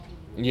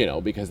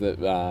because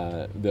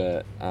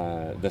the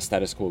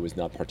status quo is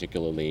not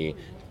particularly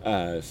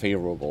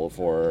favorable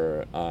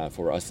for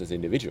us as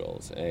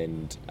individuals,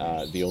 and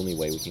the only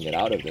way we can get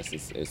out of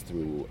this is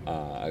through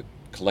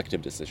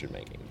collective decision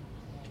making.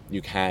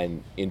 You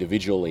can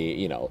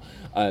individually,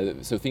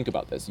 so think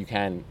about this. You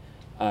can,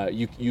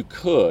 you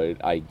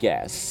could, I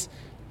guess,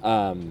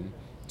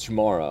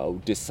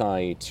 tomorrow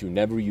decide to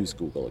never use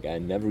Google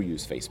again, never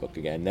use Facebook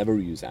again, never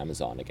use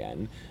Amazon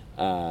again.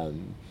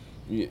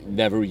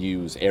 Never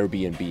use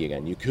Airbnb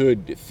again. You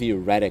could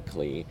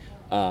theoretically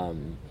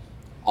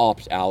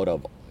opt out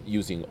of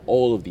using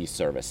all of these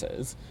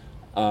services,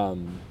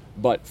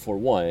 but for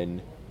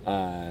one,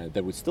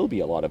 there would still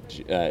be a lot of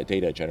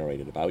data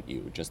generated about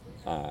you just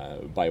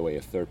by way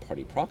of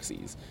third-party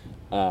proxies.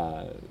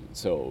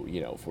 So,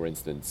 for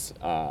instance,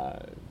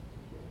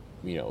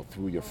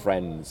 through your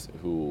friends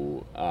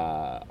who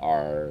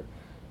are,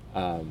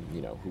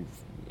 who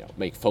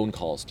make phone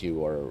calls to you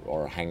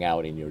or hang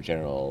out in your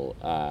general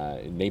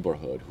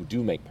neighborhood, who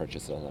do make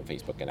purchases on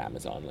Facebook and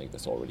Amazon. Like,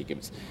 this already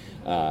gives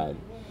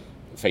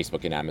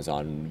Facebook and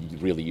Amazon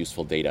really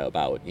useful data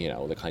about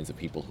the kinds of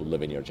people who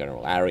live in your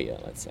general area,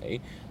 let's say.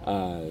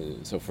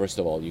 So first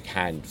of all, you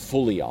can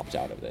fully opt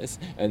out of this,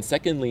 and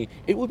secondly,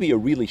 it would be a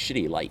really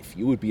shitty life.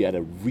 You would be at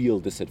a real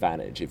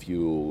disadvantage if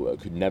you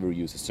could never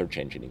use a search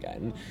engine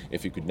again,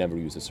 if you could never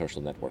use a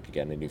social network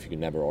again, and if you could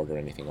never order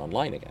anything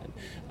online again.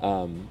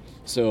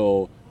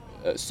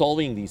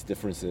 Solving these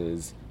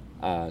differences,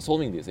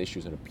 solving these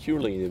issues on a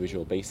purely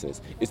individual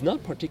basis is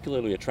not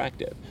particularly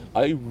attractive.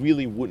 I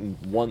really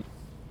wouldn't want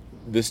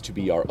this to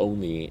be our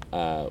only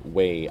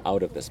way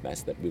out of this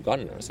mess that we've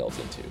gotten ourselves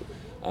into.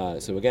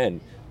 So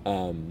again,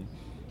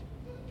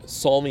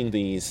 solving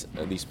these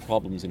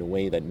problems in a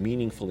way that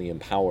meaningfully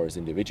empowers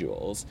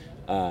individuals,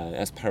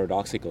 as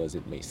paradoxical as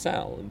it may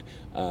sound,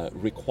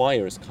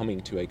 requires coming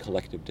to a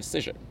collective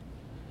decision.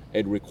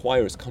 It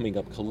requires coming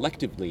up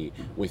collectively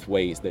with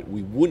ways that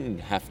we wouldn't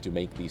have to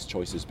make these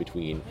choices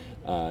between,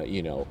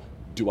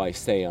 do I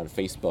stay on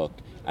Facebook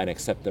and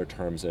accept their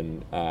terms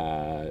and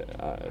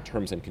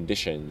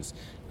conditions,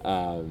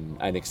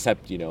 and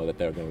accept that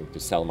they're going to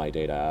sell my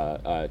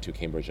data to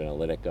Cambridge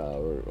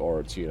Analytica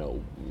or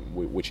to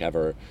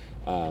whichever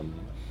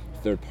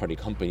third-party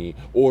company,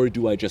 or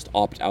do I just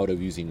opt out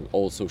of using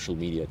all social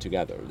media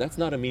together? That's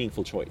not a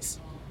meaningful choice.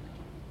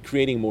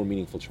 Creating more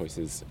meaningful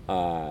choices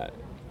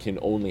can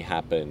only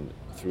happen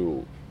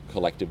through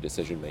collective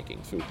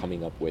decision-making, through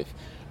coming up with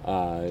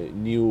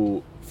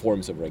new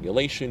forms of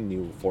regulation,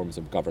 new forms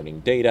of governing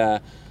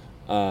data,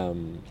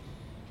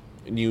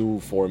 new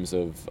forms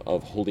of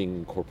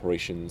holding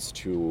corporations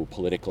to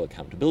political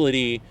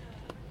accountability.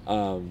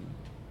 Well,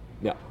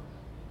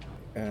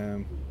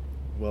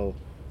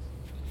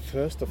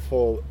 first of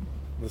all,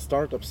 the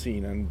startup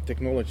scene and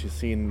technology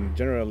scene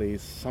generally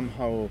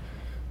somehow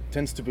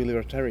tends to be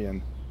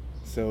libertarian.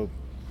 So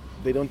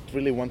they don't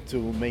really want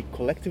to make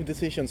collective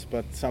decisions,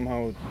 but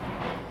somehow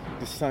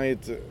decide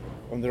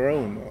on their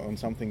own on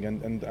something.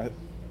 And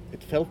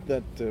it felt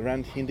that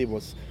Rand Hindi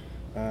was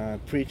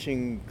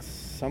preaching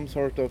some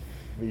sort of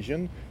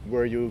vision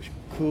where you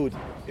could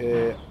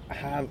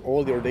have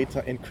all your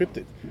data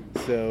encrypted.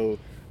 So,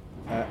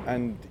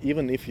 and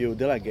even if you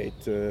delegate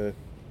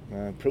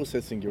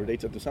processing your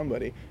data to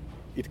somebody,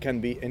 it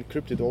can be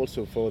encrypted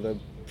also for the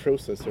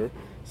processor,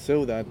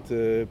 so that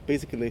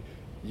basically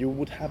you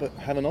would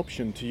have an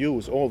option to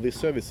use all these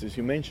services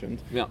you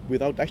mentioned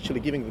without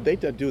actually giving the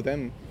data to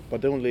them,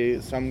 but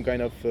only some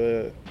kind of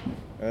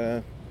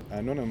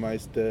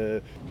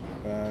anonymized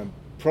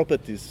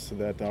properties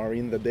that are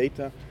in the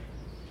data.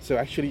 So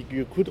actually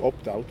you could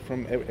opt out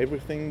from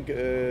everything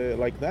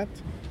like that,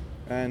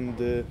 and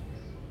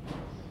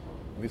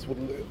this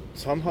would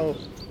somehow,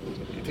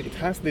 it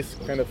has this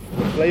kind of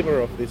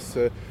flavor of this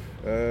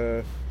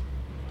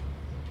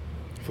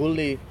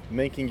fully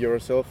making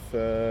yourself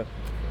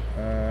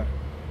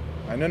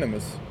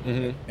anonymous,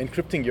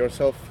 encrypting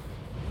yourself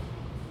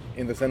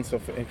in the sense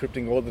of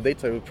encrypting all the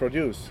data you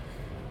produce.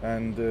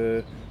 And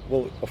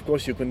well, of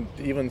course you can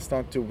even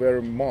start to wear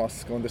a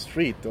mask on the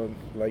street, or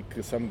like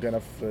some kind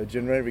of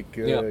generic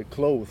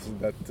clothes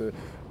that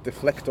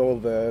deflect all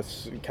the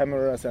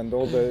cameras and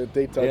all the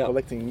data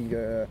collecting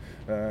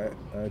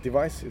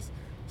devices.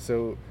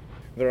 So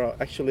there are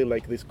actually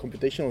like these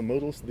computational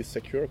models, this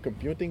secure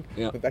computing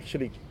that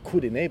actually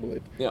could enable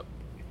it.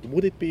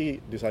 Would it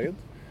be desired?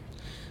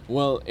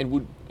 Well, it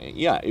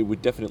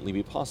would definitely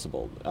be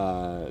possible.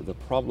 The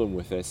problem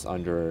with this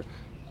under,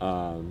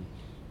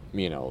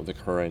 the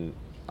current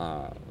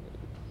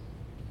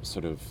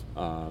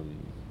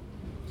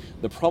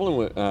the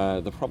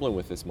problem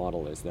with this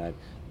model is that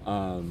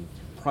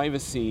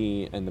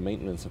privacy and the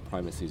maintenance of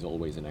privacy is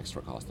always an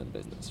extra cost in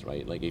business,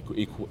 right? Like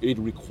it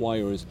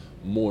requires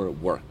more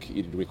work.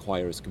 It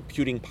requires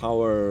computing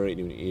power.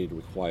 It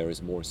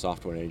requires more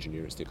software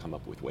engineers to come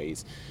up with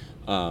ways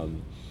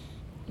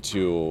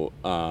to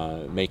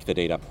make the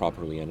data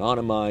properly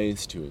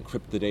anonymized, to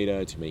encrypt the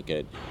data, to make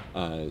it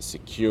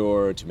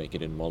secure, to make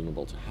it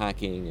invulnerable to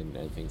hacking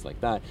and things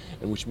like that,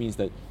 and which means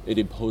that it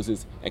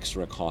imposes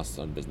extra costs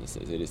on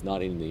businesses. It is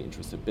not in the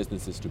interest of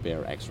businesses to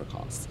bear extra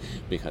costs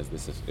because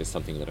this is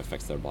something that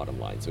affects their bottom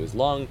line. So as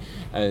long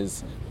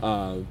as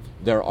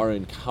there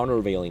aren't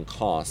countervailing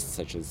costs,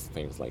 such as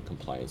things like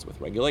compliance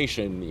with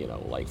regulation,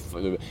 like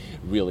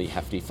really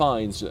hefty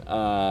fines,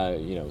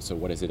 so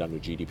what is it under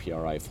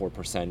GDPR?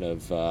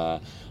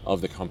 4%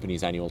 of the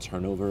company's annual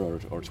turnover,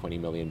 or $20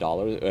 million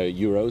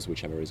euros,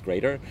 whichever is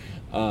greater,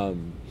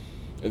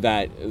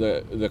 that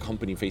the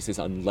company faces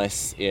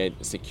unless it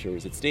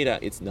secures its data,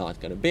 it's not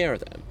going to bear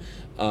them.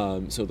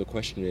 So the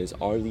question is,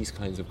 are these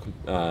kinds of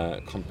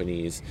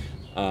companies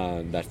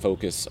that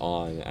focus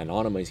on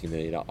anonymizing the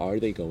data, are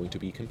they going to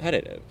be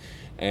competitive?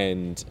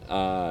 And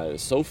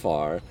so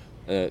far,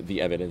 the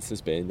evidence has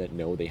been that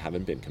no, they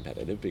haven't been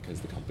competitive, because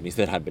the companies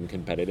that have been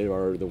competitive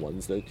are the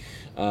ones that,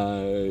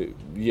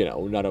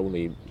 not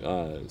only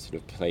sort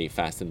of play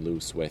fast and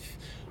loose with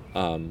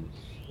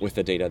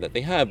the data that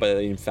they have, but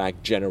in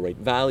fact generate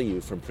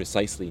value from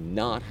precisely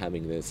not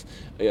having this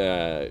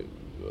data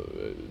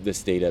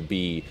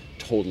be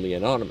totally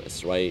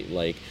anonymous, right?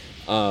 Like,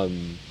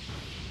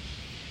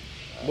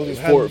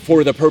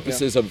 for the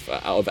purposes of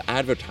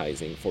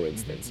advertising, for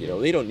instance,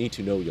 they don't need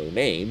to know your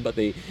name, but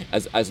they,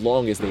 as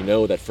long as they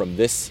know that from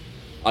this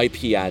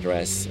IP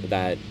address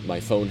that my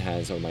phone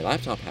has or my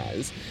laptop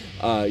has,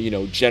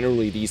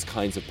 generally these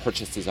kinds of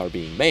purchases are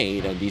being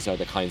made, and these are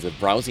the kinds of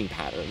browsing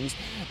patterns.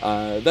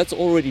 That's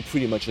already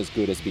pretty much as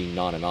good as being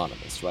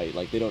non-anonymous, right?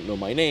 Like, they don't know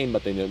my name,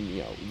 but they know,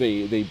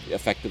 they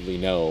effectively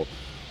know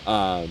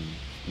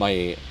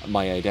my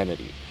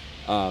identity.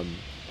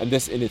 And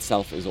this in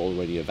itself is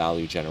already a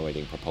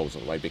value-generating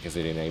proposal, right? Because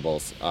it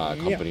enables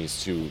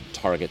companies to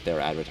target their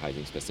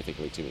advertising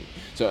specifically to me.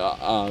 So,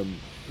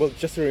 well,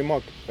 just a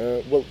remark.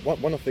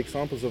 One of the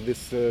examples of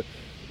this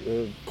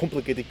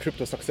complicated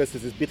crypto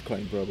successes is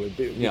Bitcoin, probably,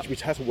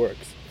 which has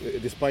works,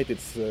 despite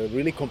it's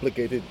really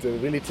complicated.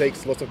 Really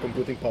takes lots of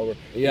computing power.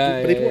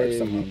 But it works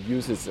somehow. It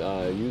uses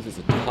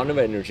a ton of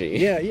energy.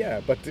 Yeah,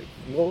 but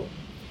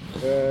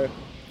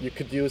you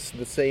could use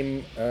the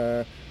same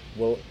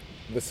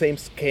the same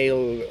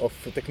scale of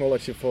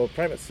technology for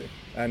privacy,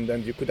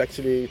 and you could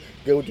actually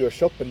go to a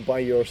shop and buy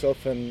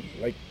yourself an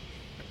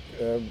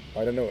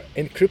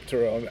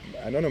encryptor or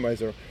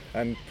anonymizer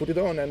and put it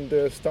on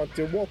and start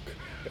your walk.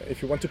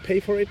 If you want to pay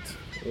for it,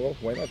 well,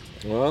 why not?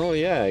 Well,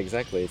 yeah,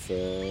 exactly. It's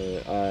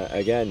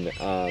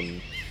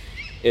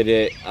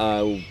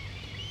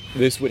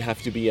this would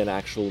have to be an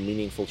actual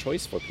meaningful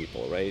choice for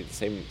people, right?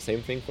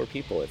 Same thing for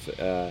people.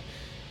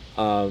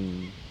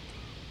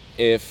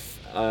 If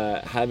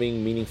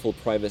having meaningful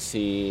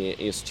privacy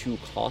is too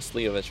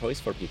costly of a choice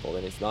for people,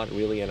 then it's not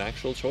really an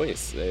actual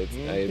choice.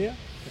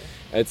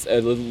 It's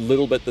a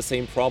little bit the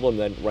same problem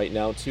that right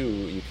now too.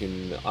 You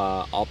can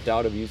opt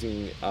out of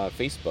using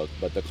Facebook,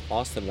 but the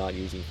cost of not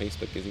using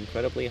Facebook is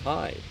incredibly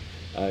high.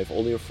 If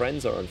all your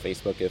friends are on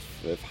Facebook, if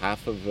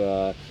half of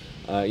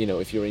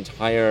if your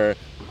entire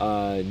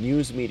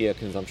news media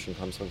consumption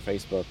comes from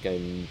Facebook,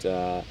 and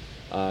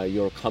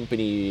your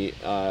company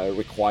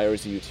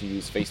requires you to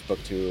use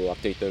Facebook to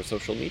update their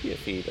social media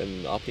feed,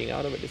 and opting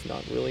out of it is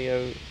not really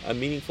a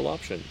meaningful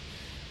option.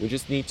 We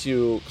just need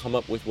to come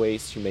up with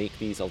ways to make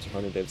these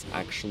alternatives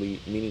actually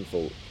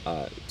meaningful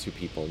to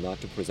people, not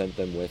to present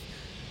them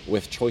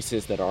with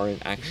choices that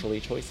aren't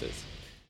actually choices.